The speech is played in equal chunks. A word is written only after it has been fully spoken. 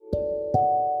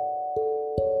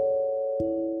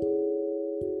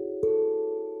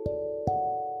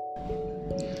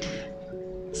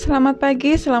Selamat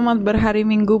pagi, selamat berhari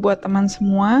Minggu buat teman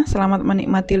semua. Selamat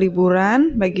menikmati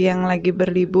liburan. Bagi yang lagi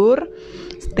berlibur,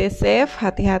 stay safe,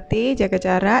 hati-hati, jaga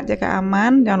jarak, jaga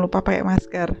aman, jangan lupa pakai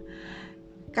masker.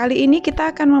 Kali ini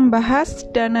kita akan membahas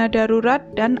dana darurat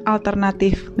dan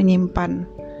alternatif menyimpan.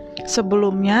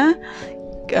 Sebelumnya,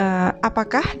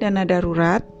 apakah dana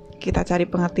darurat? Kita cari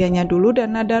pengertiannya dulu.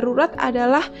 Dana darurat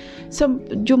adalah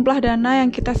jumlah dana yang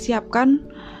kita siapkan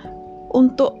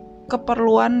untuk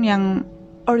keperluan yang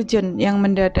urgent, yang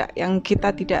mendadak, yang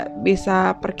kita tidak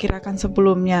bisa perkirakan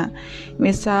sebelumnya.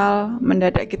 Misal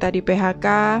mendadak kita di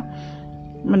PHK,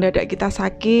 mendadak kita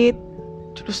sakit,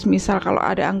 terus misal kalau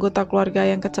ada anggota keluarga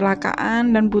yang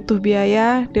kecelakaan dan butuh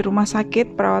biaya di rumah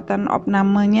sakit, perawatan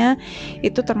opnamenya,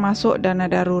 itu termasuk dana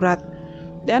darurat.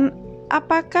 Dan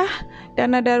apakah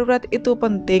dana darurat itu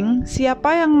penting?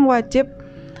 Siapa yang wajib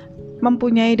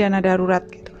mempunyai dana darurat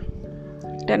gitu?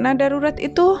 Dana darurat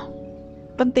itu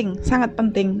penting, sangat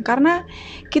penting, karena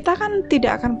kita kan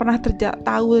tidak akan pernah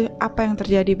tahu apa yang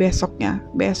terjadi besok,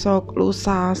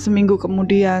 lusa, seminggu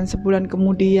kemudian, sebulan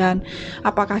kemudian.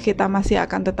 Apakah kita masih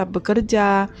akan tetap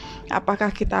bekerja? Apakah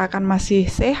kita akan masih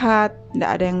sehat? Tidak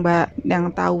ada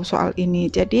yang tahu soal ini.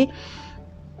 Jadi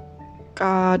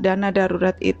dana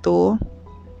darurat itu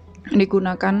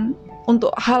digunakan untuk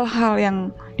hal-hal yang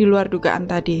di luar dugaan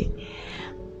tadi.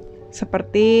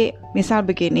 Seperti misal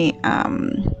begini,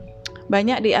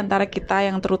 banyak di antara kita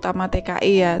yang terutama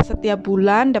TKI ya, setiap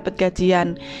bulan dapat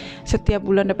gajian,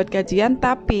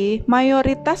 tapi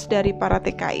mayoritas dari para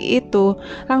TKI itu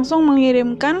langsung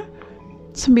mengirimkan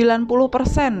 90%,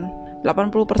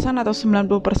 80% atau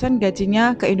 90%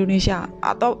 gajinya ke Indonesia,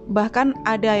 atau bahkan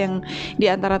ada yang di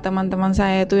antara teman-teman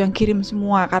saya itu yang kirim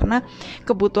semua, karena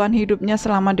kebutuhan hidupnya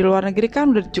selama di luar negeri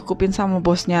kan udah dicukupin sama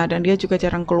bosnya dan dia juga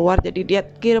jarang keluar, jadi dia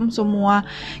kirim semua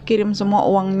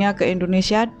uangnya ke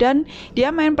Indonesia, dan dia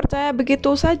main percaya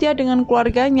begitu saja dengan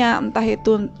keluarganya, entah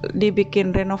itu dibikin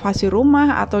renovasi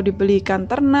rumah atau dibelikan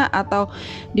ternak atau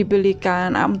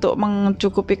dibelikan untuk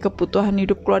mencukupi kebutuhan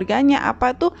hidup keluarganya,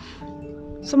 apa itu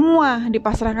semua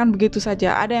dipasrahkan begitu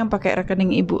saja. Ada yang pakai rekening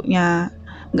ibunya,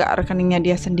 nggak rekeningnya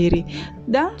dia sendiri.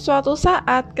 Dan suatu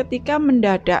saat ketika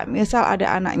mendadak, misal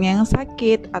ada anaknya yang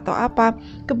sakit atau apa,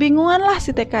 kebingungan lah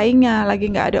si TKI-nya, lagi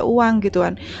nggak ada uang gitu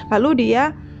kan. Lalu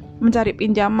dia mencari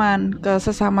pinjaman ke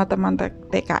sesama teman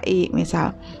TKI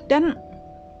misal. Dan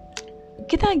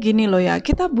kita gini loh ya,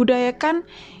 kita budayakan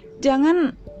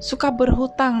jangan suka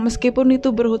berhutang, meskipun itu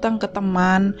berhutang ke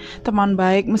teman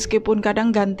baik, meskipun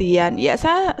kadang gantian. Ya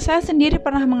saya sendiri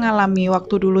pernah mengalami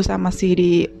waktu dulu sama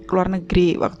di luar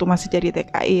negeri, waktu masih jadi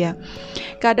TKI ya.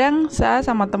 Kadang saya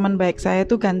sama teman baik saya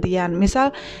itu gantian.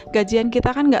 Misal gajian kita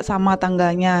kan nggak sama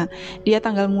tanggalnya. Dia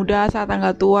tanggal muda, saya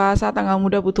tanggal tua. Saya tanggal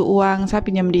muda butuh uang, saya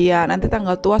pinjam dia. Nanti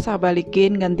tanggal tua saya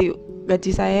balikin, ganti gaji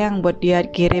saya yang buat dia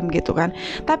kirim gitu kan.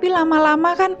 Tapi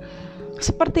lama-lama kan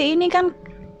seperti ini kan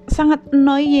sangat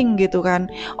annoying gitu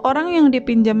kan. Orang yang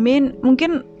dipinjemin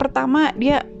mungkin pertama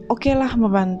dia oke lah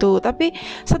membantu, tapi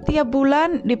setiap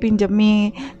bulan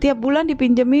dipinjemi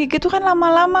gitu kan,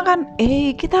 lama-lama kan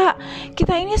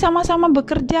kita ini sama-sama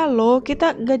bekerja loh,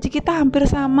 gaji kita hampir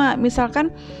sama,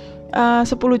 misalkan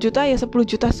 10 juta ya 10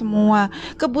 juta semua,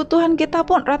 kebutuhan kita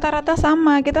pun rata-rata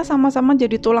sama, kita sama-sama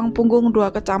jadi tulang punggung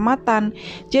 2 kecamatan.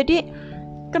 Jadi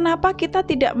kenapa kita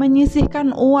tidak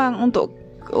menyisihkan uang untuk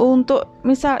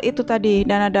misal itu tadi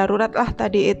dana darurat lah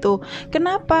tadi itu.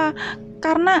 Kenapa?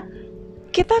 Karena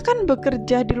kita kan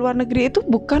bekerja di luar negeri itu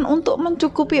bukan untuk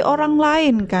mencukupi orang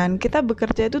lain kan. Kita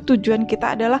bekerja itu tujuan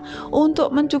kita adalah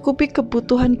untuk mencukupi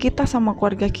kebutuhan kita sama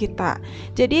keluarga kita.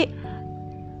 Jadi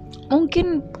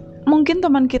mungkin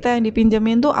teman kita yang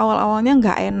dipinjemin tuh awal-awalnya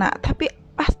nggak enak, tapi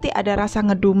pasti ada rasa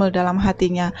ngedumel dalam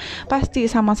hatinya. Pasti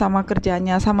sama-sama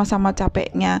kerjanya, sama-sama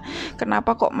capeknya.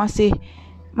 Kenapa kok masih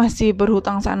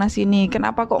berhutang sana sini?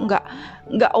 Kenapa kok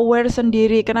nggak aware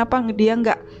sendiri? Kenapa dia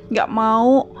nggak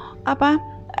mau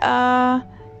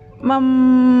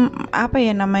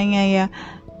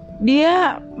dia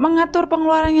mengatur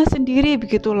pengeluarannya sendiri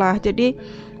begitulah. Jadi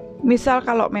misal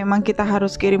kalau memang kita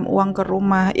harus kirim uang ke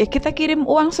rumah, ya kita kirim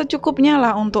uang secukupnya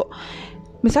lah. Untuk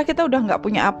misal kita udah nggak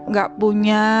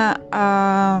punya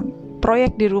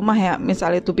proyek di rumah ya,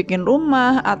 misal itu bikin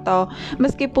rumah, atau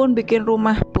meskipun bikin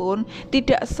rumah pun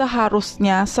tidak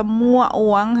seharusnya semua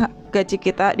uang gaji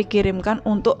kita dikirimkan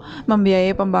untuk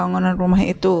membiayai pembangunan rumah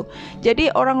itu.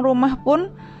 Jadi orang rumah pun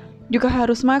juga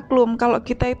harus maklum kalau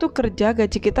kita itu kerja,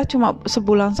 gaji kita cuma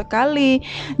sebulan sekali.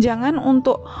 Jangan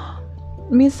untuk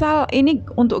misal ini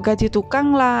untuk gaji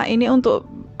tukang lah, ini untuk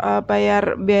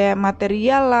bayar biaya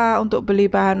material lah, untuk beli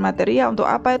bahan material, untuk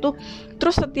apa itu.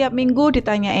 Terus setiap minggu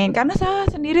ditanyain, karena saya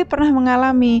sendiri pernah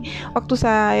mengalami waktu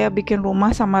saya bikin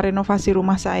rumah sama renovasi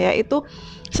rumah saya itu,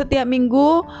 setiap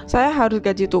minggu saya harus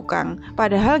gaji tukang.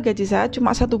 Padahal gaji saya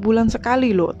cuma 1 bulan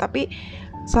sekali loh, tapi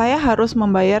saya harus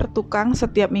membayar tukang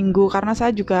setiap minggu karena saya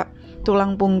juga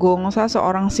tulang punggung. Saya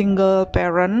seorang single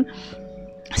parent,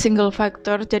 single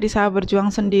factor, jadi saya berjuang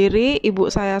sendiri.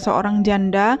 Ibu saya seorang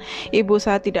janda, ibu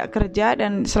saya tidak kerja,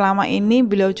 dan selama ini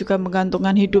beliau juga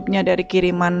menggantungkan hidupnya dari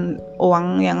kiriman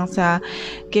uang yang saya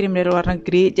kirim dari luar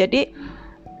negeri. Jadi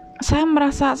saya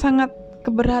merasa sangat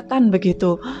keberatan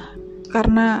begitu,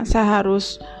 karena saya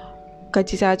harus,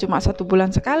 gaji saya cuma 1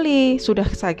 bulan sekali, sudah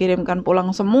saya kirimkan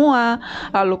pulang semua.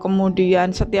 Lalu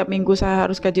kemudian setiap minggu saya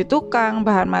harus gaji tukang,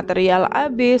 bahan material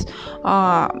habis,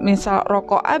 misal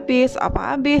rokok habis,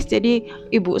 apa habis. Jadi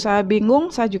ibu saya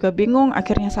bingung, saya juga bingung.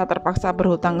 Akhirnya saya terpaksa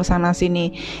berhutang ke sana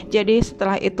sini. Jadi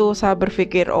setelah itu saya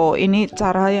berpikir, oh ini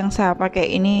cara yang saya pakai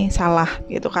ini salah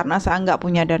gitu, karena saya nggak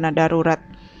punya dana darurat.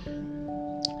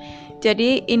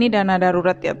 Jadi ini dana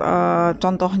darurat ya,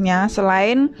 contohnya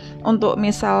selain untuk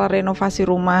misal renovasi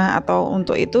rumah atau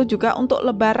untuk itu, juga untuk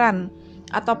lebaran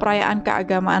atau perayaan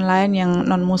keagamaan lain yang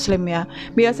non muslim ya.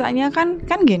 Biasanya kan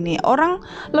gini, orang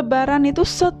lebaran itu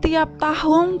setiap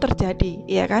tahun terjadi,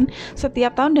 ya kan?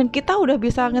 Setiap tahun, dan kita udah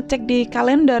bisa ngecek di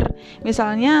kalender.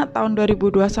 Misalnya tahun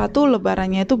 2021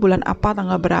 lebarannya itu bulan apa,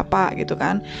 tanggal berapa gitu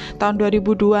kan. Tahun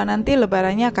 2002 nanti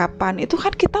lebarannya kapan. Itu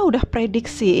kan kita udah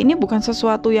prediksi. Ini bukan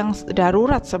sesuatu yang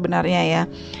darurat sebenarnya ya.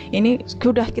 Ini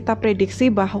sudah kita prediksi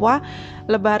bahwa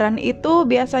lebaran itu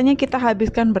biasanya kita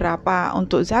habiskan berapa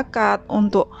untuk zakat,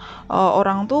 untuk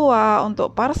orang tua,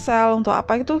 untuk parsel, untuk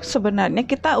apa itu sebenarnya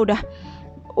kita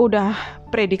udah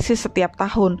prediksi setiap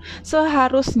tahun.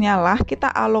 Seharusnya lah kita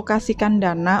alokasikan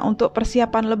dana untuk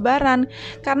persiapan lebaran.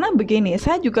 Karena begini,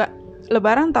 saya juga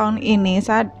lebaran tahun ini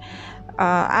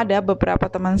ada beberapa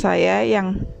teman saya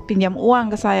yang pinjam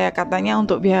uang ke saya, katanya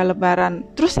untuk biaya lebaran.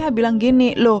 Terus saya bilang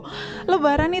gini, loh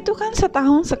lebaran itu kan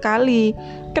setahun sekali,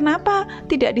 kenapa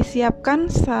tidak disiapkan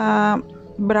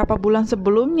berapa bulan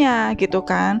sebelumnya gitu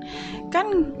kan.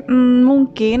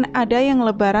 Mungkin ada yang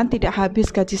lebaran tidak habis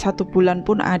gaji 1 bulan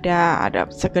pun ada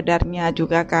sekedarnya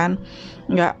juga kan.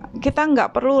 Kita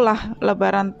nggak perlulah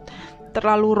lebaran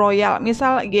terlalu royal.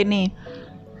 Misal gini,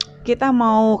 kita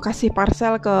mau kasih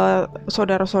parsel ke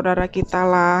saudara-saudara kita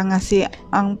lah, ngasih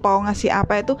angpau, ngasih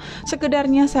apa itu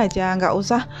sekedarnya saja, nggak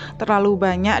usah terlalu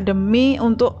banyak demi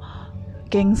untuk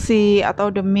gengsi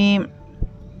atau demi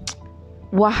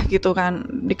wah gitu kan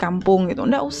di kampung gitu.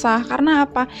 Nggak usah, karena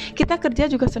apa? Kita kerja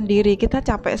juga sendiri, kita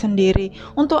capek sendiri.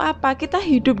 Untuk apa? Kita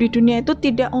hidup di dunia itu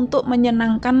tidak untuk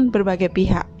menyenangkan berbagai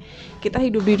pihak. Kita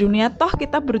hidup di dunia, toh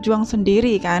kita berjuang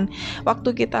sendiri kan.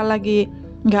 Waktu kita lagi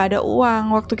nggak ada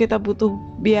uang, waktu kita butuh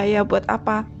biaya buat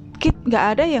apa, nggak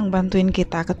ada yang bantuin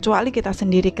kita kecuali kita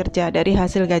sendiri kerja dari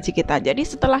hasil gaji kita. Jadi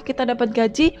setelah kita dapat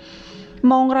gaji,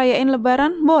 mau ngerayain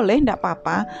lebaran boleh, nggak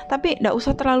apa-apa, tapi nggak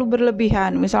usah terlalu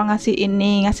berlebihan. Misal ngasih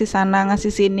ini, ngasih sana,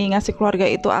 ngasih sini, ngasih keluarga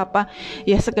itu apa,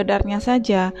 ya sekedarnya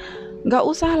saja. Nggak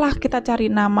usah lah kita cari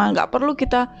nama, nggak perlu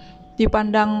kita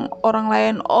dipandang orang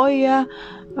lain, oh ya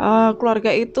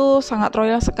keluarga itu sangat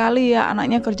royal sekali ya,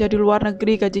 anaknya kerja di luar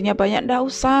negeri, gajinya banyak. Nggak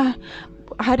usah,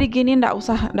 hari gini nggak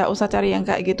usah cari yang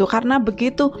kayak gitu. Karena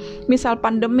begitu misal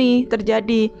pandemi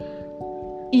terjadi,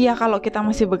 iya kalau kita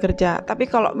masih bekerja, tapi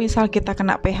kalau misal kita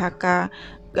kena PHK,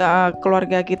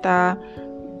 keluarga kita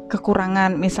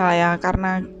kekurangan misalnya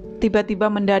karena tiba-tiba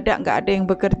mendadak nggak ada yang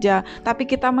bekerja, tapi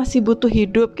kita masih butuh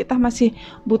hidup, kita masih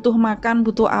butuh makan,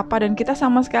 butuh apa, dan kita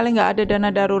sama sekali nggak ada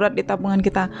dana darurat di tabungan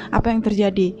kita. Apa yang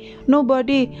terjadi?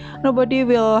 Nobody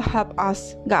will help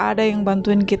us. Nggak ada yang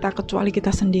bantuin kita kecuali kita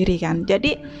sendiri kan.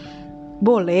 Jadi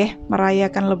boleh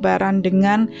merayakan lebaran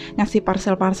dengan ngasih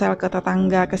parsel-parsel ke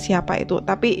tetangga, ke siapa itu,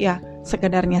 tapi ya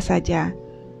sekedarnya saja.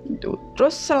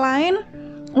 Terus selain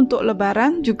untuk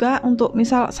lebaran juga untuk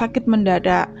misal sakit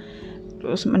mendadak,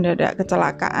 terus mendadak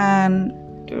kecelakaan,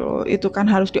 itu kan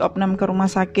harus diopnam ke rumah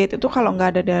sakit. Itu kalau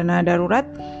nggak ada dana darurat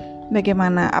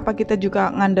bagaimana? Apa kita juga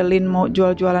ngandelin mau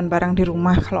jual-jualan barang di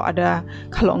rumah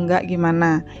kalau enggak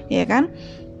gimana, ya kan?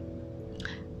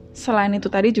 Selain itu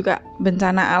tadi juga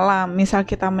bencana alam, misal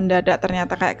kita mendadak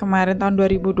ternyata kayak kemarin tahun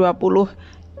 2020,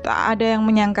 tak ada yang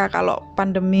menyangka kalau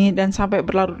pandemi dan sampai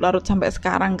berlarut-larut sampai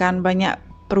sekarang kan, banyak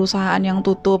perusahaan yang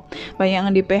tutup, banyak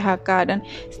yang di PHK, dan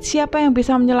siapa yang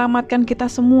bisa menyelamatkan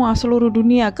kita semua, seluruh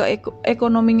dunia,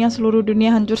 ekonominya seluruh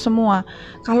dunia hancur semua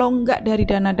kalau enggak dari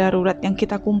dana darurat yang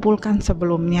kita kumpulkan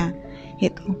sebelumnya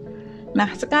itu.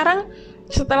 Nah sekarang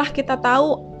setelah kita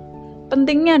tahu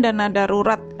pentingnya dana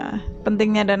darurat.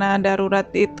 Pentingnya dana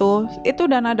darurat itu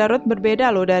dana darurat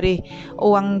berbeda loh dari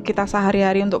uang kita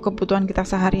sehari-hari untuk kebutuhan kita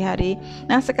sehari-hari.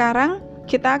 Nah, sekarang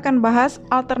kita akan bahas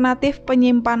alternatif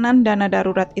penyimpanan dana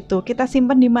darurat itu. Kita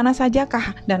simpan di mana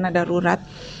sajakah dana darurat?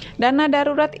 Dana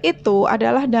darurat itu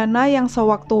adalah dana yang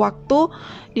sewaktu-waktu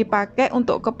dipakai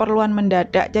untuk keperluan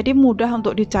mendadak. Jadi mudah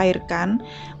untuk dicairkan,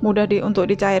 untuk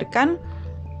dicairkan,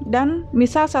 dan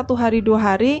misal 1 hari 2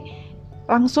 hari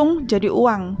langsung jadi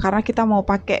uang karena kita mau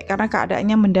pakai, karena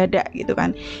keadaannya mendadak gitu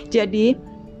kan.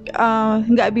 Jadi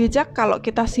nggak bijak kalau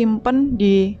kita simpen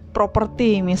di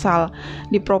properti, misal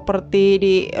di properti,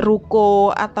 di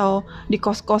ruko atau di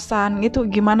kos-kosan. Itu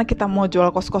gimana kita mau jual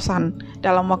kos-kosan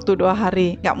dalam waktu 2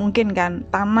 hari? Nggak mungkin kan.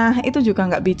 Tanah itu juga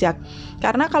nggak bijak,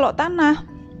 karena kalau tanah,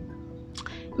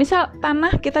 misal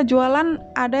tanah kita jualan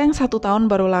ada yang 1 tahun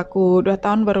baru laku, 2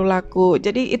 tahun baru laku.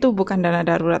 Jadi itu bukan dana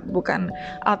darurat, bukan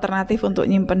alternatif untuk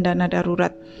nyimpen dana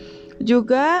darurat.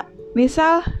 Juga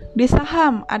misal di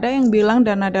saham, ada yang bilang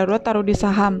dana darurat taruh di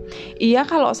saham. Iya,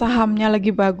 kalau sahamnya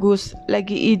lagi bagus,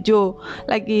 lagi hijau,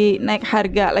 lagi naik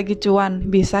harga, lagi cuan,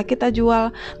 bisa kita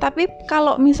jual. Tapi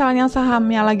kalau misalnya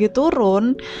sahamnya lagi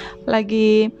turun,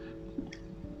 lagi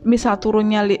misal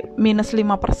turunnya minus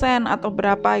 5% atau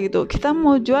berapa gitu, kita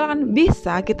mau jual kan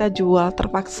bisa kita jual,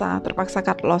 terpaksa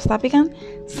cut loss. Tapi kan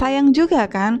sayang juga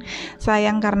kan,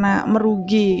 sayang karena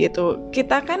merugi gitu.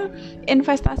 Kita kan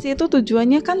investasi itu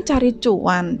tujuannya kan cari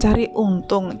cuan, cari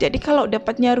untung. Jadi kalau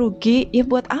dapatnya rugi, ya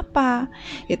buat apa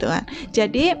gitu kan.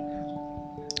 Jadi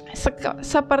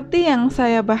seperti yang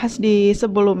saya bahas di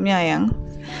sebelumnya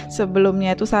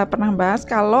itu saya pernah bahas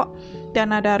kalau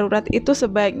dana darurat itu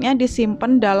sebaiknya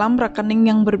disimpan dalam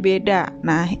rekening yang berbeda.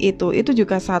 Nah, itu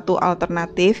juga satu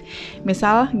alternatif.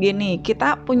 Misal gini,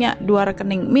 kita punya 2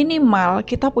 rekening, minimal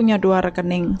kita punya 2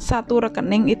 rekening. 1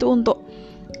 rekening itu untuk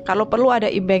kalau perlu ada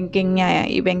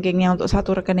e-bankingnya untuk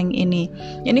 1 rekening ini.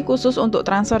 Ini khusus untuk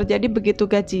transfer. Jadi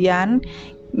begitu gajian,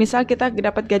 misal kita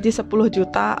dapat gaji 10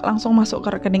 juta, langsung masuk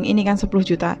ke rekening ini kan 10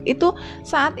 juta. Itu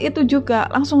saat itu juga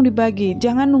langsung dibagi.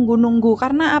 Jangan nunggu-nunggu.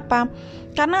 Karena apa?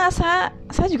 Karena saya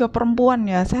juga perempuan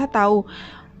ya, saya tahu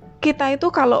kita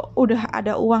itu kalau udah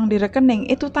ada uang di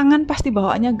rekening, itu tangan pasti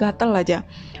bawaannya gatel aja.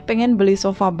 Pengen beli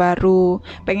sofa baru,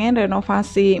 pengen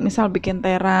renovasi, misal bikin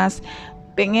teras,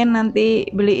 pengen nanti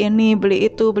beli ini, beli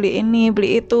itu, beli ini,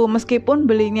 beli itu. Meskipun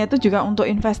belinya itu juga untuk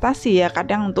investasi ya,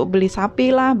 kadang untuk beli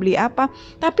sapi lah, beli apa,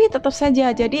 tapi tetap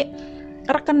saja. Jadi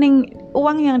rekening,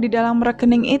 uang yang di dalam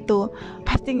rekening itu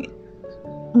pasti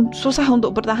susah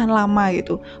untuk bertahan lama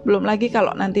gitu. Belum lagi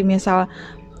kalau nanti misal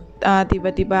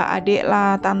tiba-tiba adik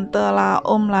lah, tante lah,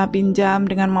 om lah pinjam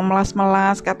dengan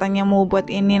memelas-melas, katanya mau buat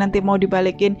ini, nanti mau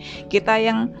dibalikin. Kita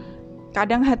yang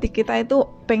kadang hati kita itu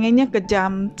pengennya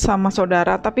kejam sama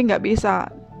saudara, tapi nggak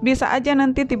bisa aja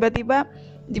nanti tiba-tiba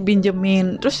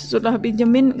dipinjemin, terus sudah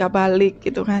pinjemin nggak balik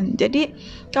gitu kan. Jadi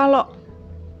kalau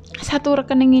 1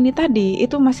 rekening ini tadi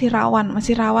itu masih rawan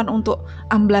untuk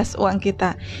amblas uang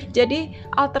kita. Jadi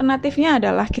alternatifnya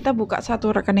adalah kita buka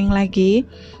 1 rekening lagi,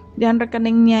 dan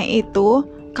rekeningnya itu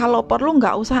kalau perlu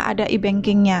nggak usah ada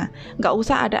e-bankingnya, nggak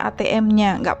usah ada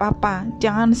ATM-nya, nggak apa-apa,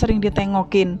 jangan sering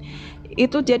ditengokin.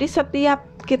 Itu jadi setiap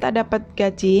kita dapat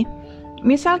gaji,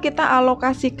 misal kita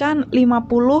alokasikan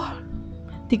 50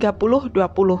 30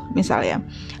 20 misal ya.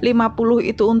 50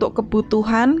 itu untuk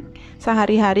kebutuhan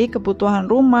sehari-hari, kebutuhan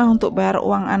rumah, untuk bayar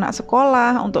uang anak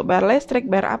sekolah, untuk bayar listrik,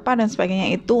 bayar apa dan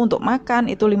sebagainya, itu untuk makan,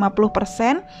 itu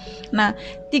 50%. Nah,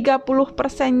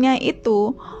 30%-nya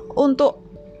itu untuk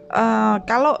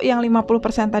kalau yang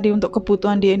 50% tadi untuk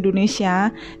kebutuhan di Indonesia,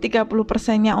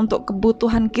 30%-nya untuk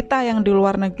kebutuhan kita yang di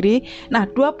luar negeri. Nah,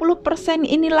 20%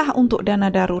 inilah untuk dana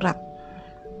darurat.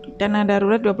 Dana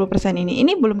darurat 20%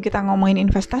 ini belum kita ngomongin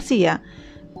investasi ya.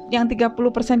 Yang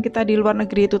 30% kita di luar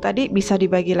negeri itu tadi bisa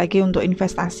dibagi lagi untuk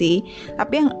investasi.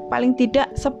 Tapi yang paling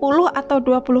tidak 10 atau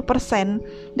 20%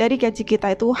 dari gaji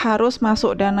kita itu harus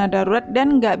masuk dana darurat,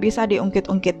 dan nggak bisa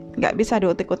diungkit-ungkit, nggak bisa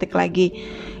diutik-utik lagi.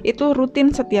 Itu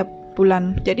rutin setiap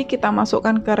bulan. Jadi kita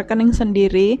masukkan ke rekening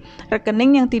sendiri,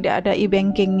 rekening yang tidak ada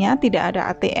e-bankingnya, tidak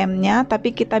ada ATM-nya,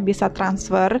 tapi kita bisa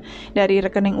transfer dari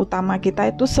rekening utama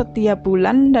kita itu setiap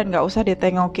bulan, dan nggak usah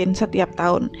ditengokin setiap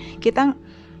tahun. Kita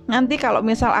nanti kalau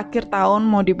misal akhir tahun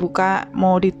mau dibuka,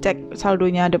 mau dicek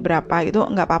saldonya ada berapa, itu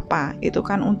nggak apa-apa. Itu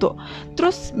kan untuk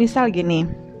terus misal gini,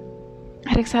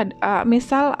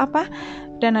 misal apa,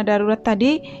 dana darurat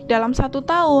tadi dalam 1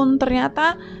 tahun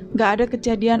ternyata nggak ada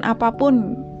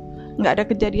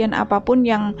kejadian apapun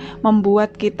yang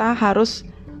membuat kita harus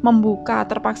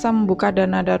terpaksa membuka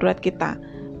dana darurat kita.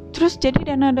 Terus jadi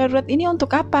dana darurat ini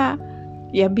untuk apa?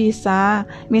 Ya bisa,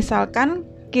 misalkan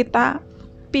kita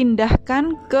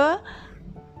pindahkan ke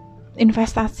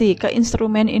investasi, ke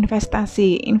instrumen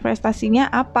investasi. Investasinya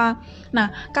apa?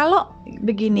 Nah, kalau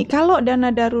begini, kalau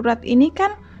dana darurat ini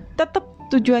kan tetap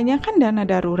tujuannya kan dana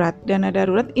darurat. Dana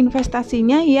darurat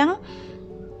investasinya yang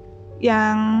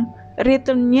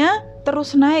returnnya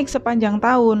terus naik sepanjang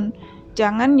tahun.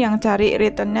 Jangan yang cari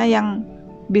returnnya yang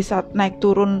bisa naik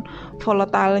turun,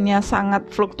 volatilenya sangat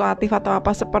fluktuatif atau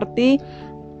apa seperti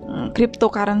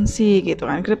cryptocurrency gitu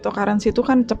kan. Cryptocurrency itu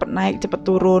kan cepat naik cepat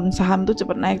turun, saham tuh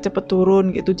cepat naik cepat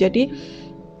turun gitu. Jadi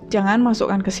jangan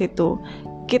masukkan ke situ.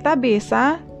 Kita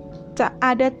bisa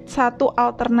ada satu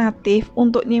alternatif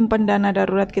untuk nyimpen dana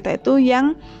darurat kita itu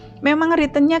yang memang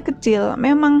returnnya kecil,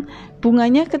 memang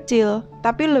bunganya kecil,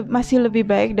 tapi masih lebih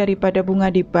baik daripada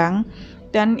bunga di bank,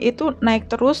 dan itu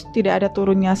naik terus, tidak ada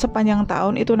turunnya sepanjang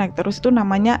tahun, itu naik terus. Itu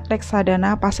namanya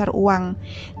reksadana pasar uang.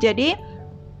 Jadi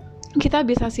kita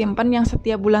bisa simpan yang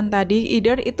setiap bulan tadi,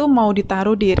 either itu mau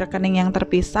ditaruh di rekening yang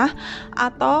terpisah,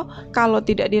 atau kalau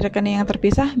tidak di rekening yang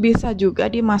terpisah bisa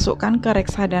juga dimasukkan ke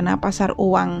reksadana pasar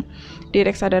uang. Di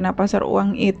reksadana pasar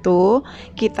uang itu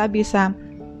kita bisa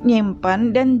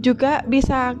nyimpan dan juga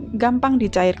bisa gampang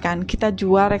dicairkan. Kita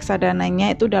jual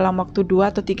reksadananya itu dalam waktu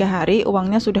 2 atau 3 hari,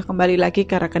 uangnya sudah kembali lagi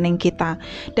ke rekening kita,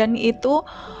 dan itu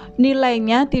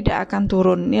nilainya tidak akan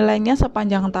turun. Nilainya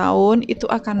sepanjang tahun itu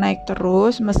akan naik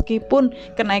terus, meskipun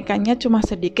kenaikannya cuma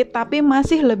sedikit, tapi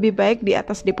masih lebih baik di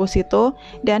atas deposito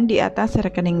dan di atas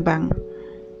rekening bank.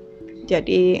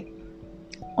 Jadi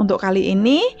untuk kali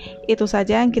ini itu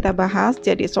saja yang kita bahas,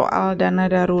 jadi soal dana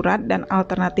darurat dan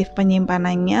alternatif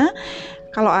penyimpanannya.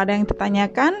 Kalau ada yang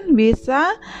ditanyakan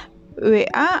bisa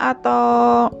WA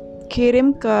atau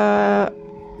kirim ke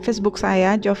Facebook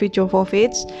saya Jovi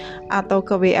Jovovic, atau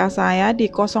ke WA saya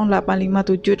di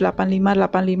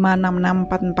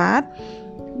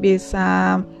 085785856644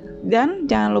 bisa. Dan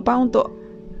jangan lupa untuk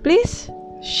please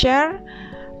share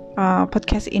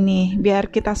podcast ini biar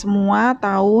kita semua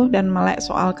tahu dan melek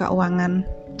soal keuangan.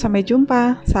 Sampai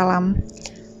jumpa, salam.